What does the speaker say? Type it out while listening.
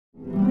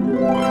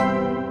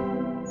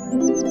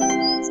Right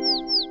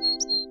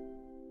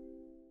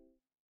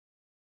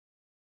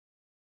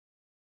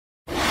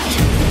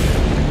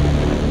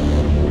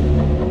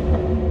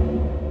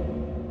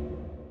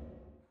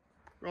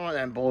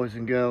then, boys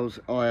and girls,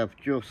 I have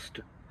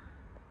just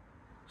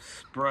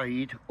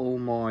sprayed all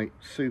my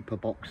super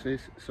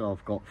boxes. So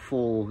I've got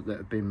 4 that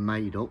have been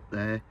made up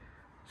there.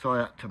 So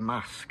I had to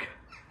mask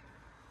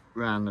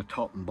around the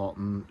top and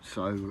bottom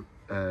so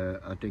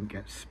I didn't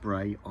get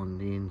spray on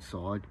the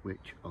inside,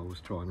 which I was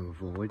trying to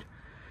avoid.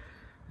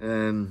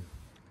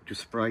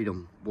 Just sprayed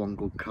them one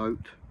good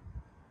coat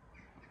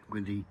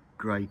with the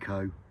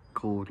Graco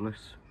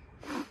cordless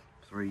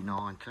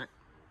 390.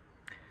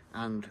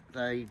 And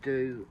they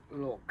do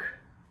look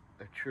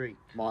a treat.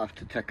 Might have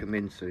to take them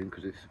in soon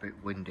because it's a bit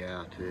windy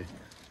out here.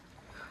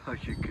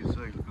 As you can see,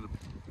 look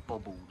at the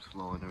bubbles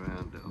flying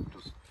around it. I've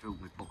just filled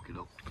my bucket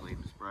up to clean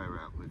the sprayer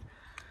out with.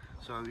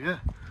 So yeah,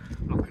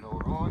 looking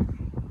alright.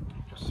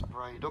 Just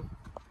sprayed them.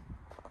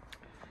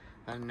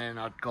 And then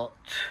I'd got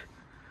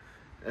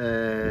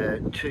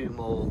 2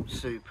 more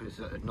supers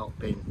that had not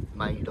been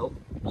made up.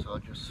 So I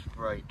just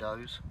sprayed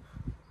those.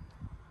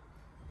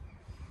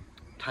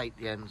 Take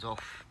the ends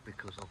off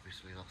because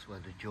obviously that's where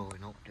they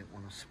join up. Didn't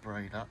want to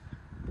spray that,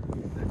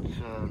 but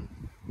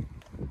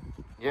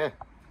yeah,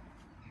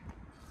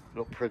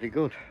 look pretty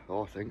good,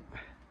 I think.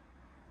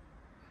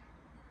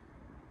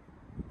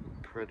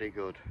 Pretty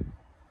good.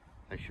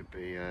 They should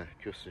be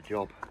just a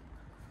job.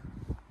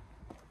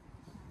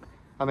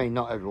 I mean,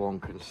 not everyone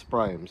can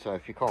spray them, so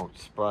if you can't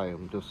spray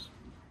them, just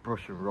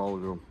brush and roll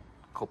them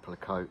a couple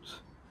of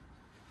coats.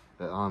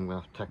 But I'm going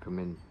to have to take them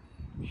in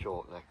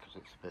shortly because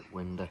it's a bit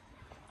windy.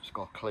 Just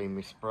got to clean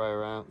my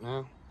sprayer out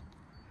now.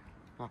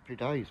 Happy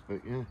days,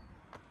 but yeah,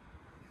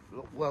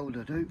 look well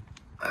to do.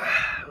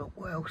 Look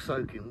well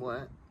soaking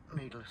wet,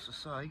 needless to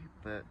say,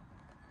 but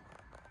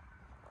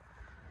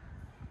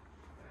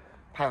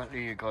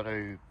apparently you've got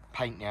to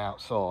paint the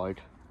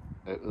outside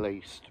at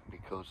least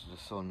because the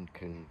sun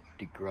can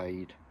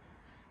degrade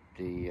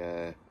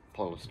the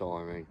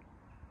polystyrene,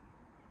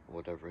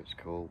 whatever it's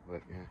called.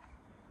 But yeah,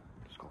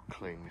 just got to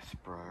clean my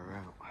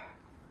sprayer out.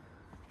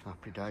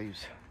 Happy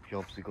days,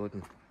 job's a good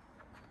one.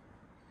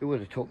 It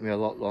would have took me a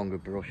lot longer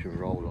brush and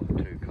roll up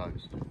 2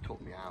 coats. It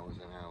took me hours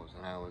and hours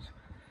and hours.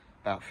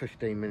 About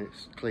 15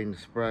 minutes to clean the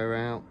sprayer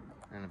out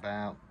and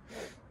about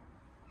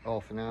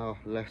half an hour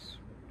less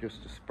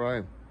just to spray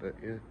them. But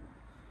yeah,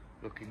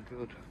 looking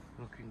good,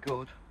 looking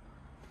good.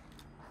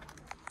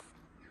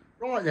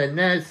 Right then,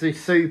 there's the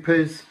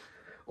supers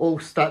all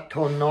stacked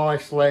on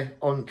nicely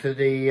onto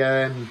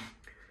the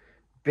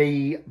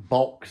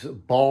B-box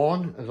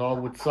barn, as I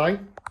would say.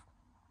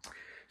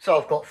 So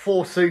I've got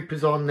 4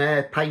 supers on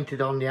there,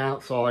 painted on the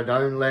outside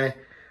only.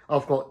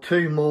 I've got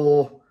 2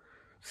 more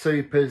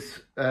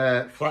supers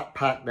flat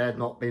pack. They've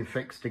not been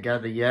fixed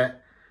together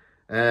yet.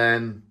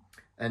 And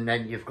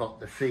then you've got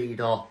the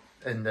feeder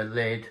and the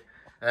lid.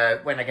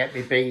 When I get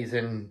my bees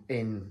in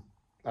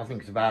I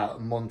think it's about a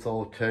month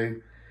or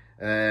 2,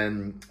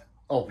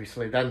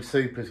 obviously them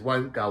supers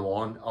won't go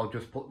on. I'll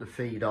just put the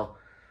feeder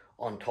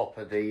on top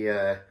of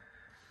the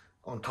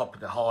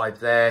hive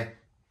there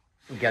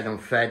and get them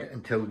fed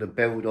until they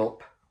build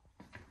up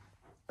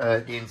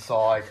the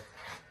inside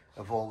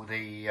of all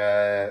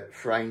the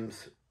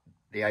frames,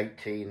 the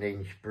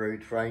 18-inch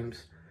brood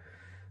frames.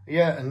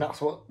 Yeah, and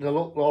that's what they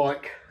look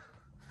like.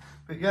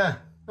 But yeah,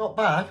 not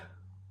bad.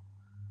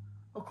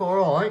 Look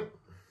alright.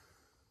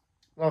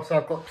 Also,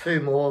 I've got 2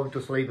 more. I'm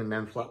just leaving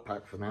them flat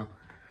pack for now.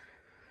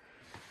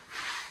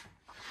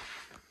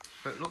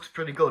 But it looks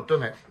pretty good,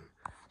 doesn't it?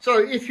 So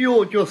if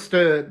you're just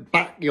a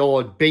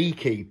backyard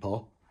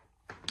beekeeper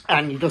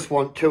and you just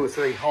want 2 or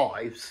 3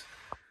 hives,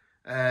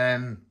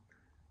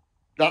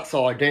 that's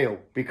ideal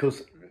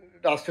because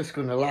that's just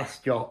going to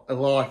last you a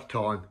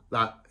lifetime.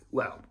 That,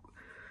 well,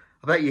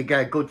 I bet you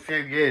get a good few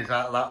years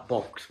out of that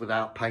box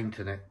without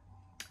painting it.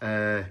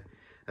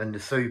 And the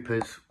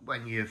supers,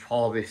 when you've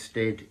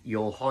harvested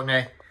your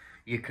honey,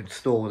 you can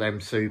store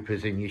them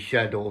supers in your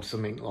shed or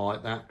something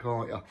like that,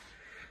 can't you?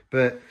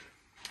 But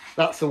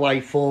that's the way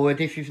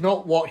forward. If you've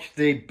not watched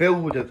the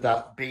build of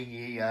that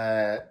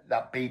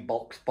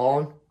B-box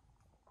barn,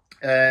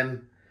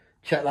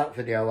 check that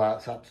video out.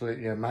 It's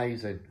absolutely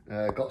amazing.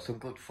 Got some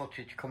good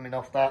footage coming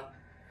off that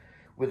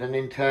with an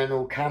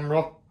internal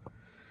camera,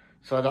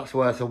 so that's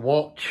worth a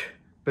watch.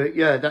 But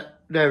yeah,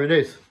 there it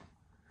is,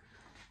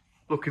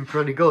 looking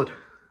pretty good.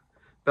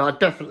 But I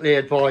definitely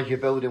advise you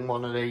building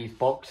one of these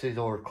boxes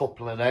or a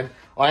couple of them.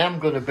 I am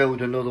going to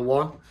build another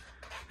one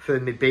for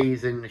my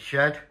bees in the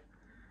shed.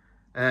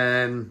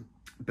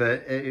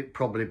 But it'll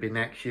probably be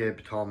next year by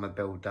the time I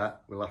build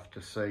that. We'll have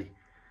to see.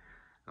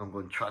 I'm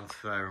going to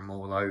transfer them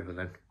all over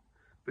then.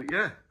 But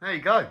yeah, there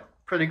you go.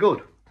 Pretty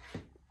good.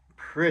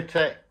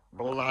 Pretty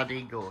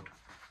bloody good.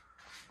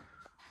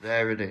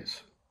 There it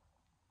is.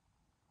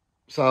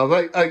 So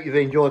I hope you've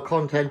enjoyed the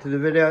content of the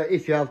video.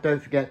 If you have,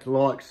 don't forget to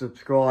like,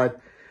 subscribe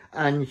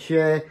and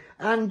share.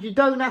 And you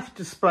don't have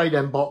to spray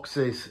them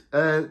boxes.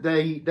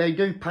 They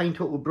do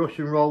paint up with brush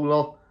and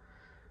roller.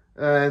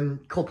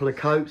 Couple of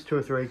coats, 2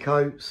 or 3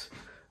 coats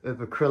of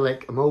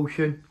acrylic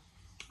emulsion,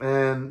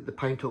 The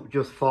paint up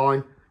just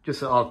fine.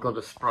 Just that I've got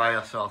a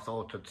sprayer, so I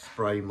thought I'd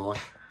spray mine.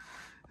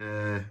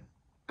 And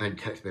it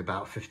takes me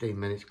about 15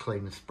 minutes to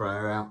clean the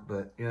sprayer out,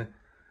 but yeah.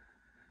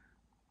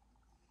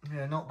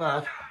 Yeah, not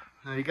bad.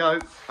 There you go.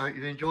 Hope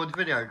you enjoyed the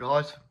video,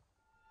 guys.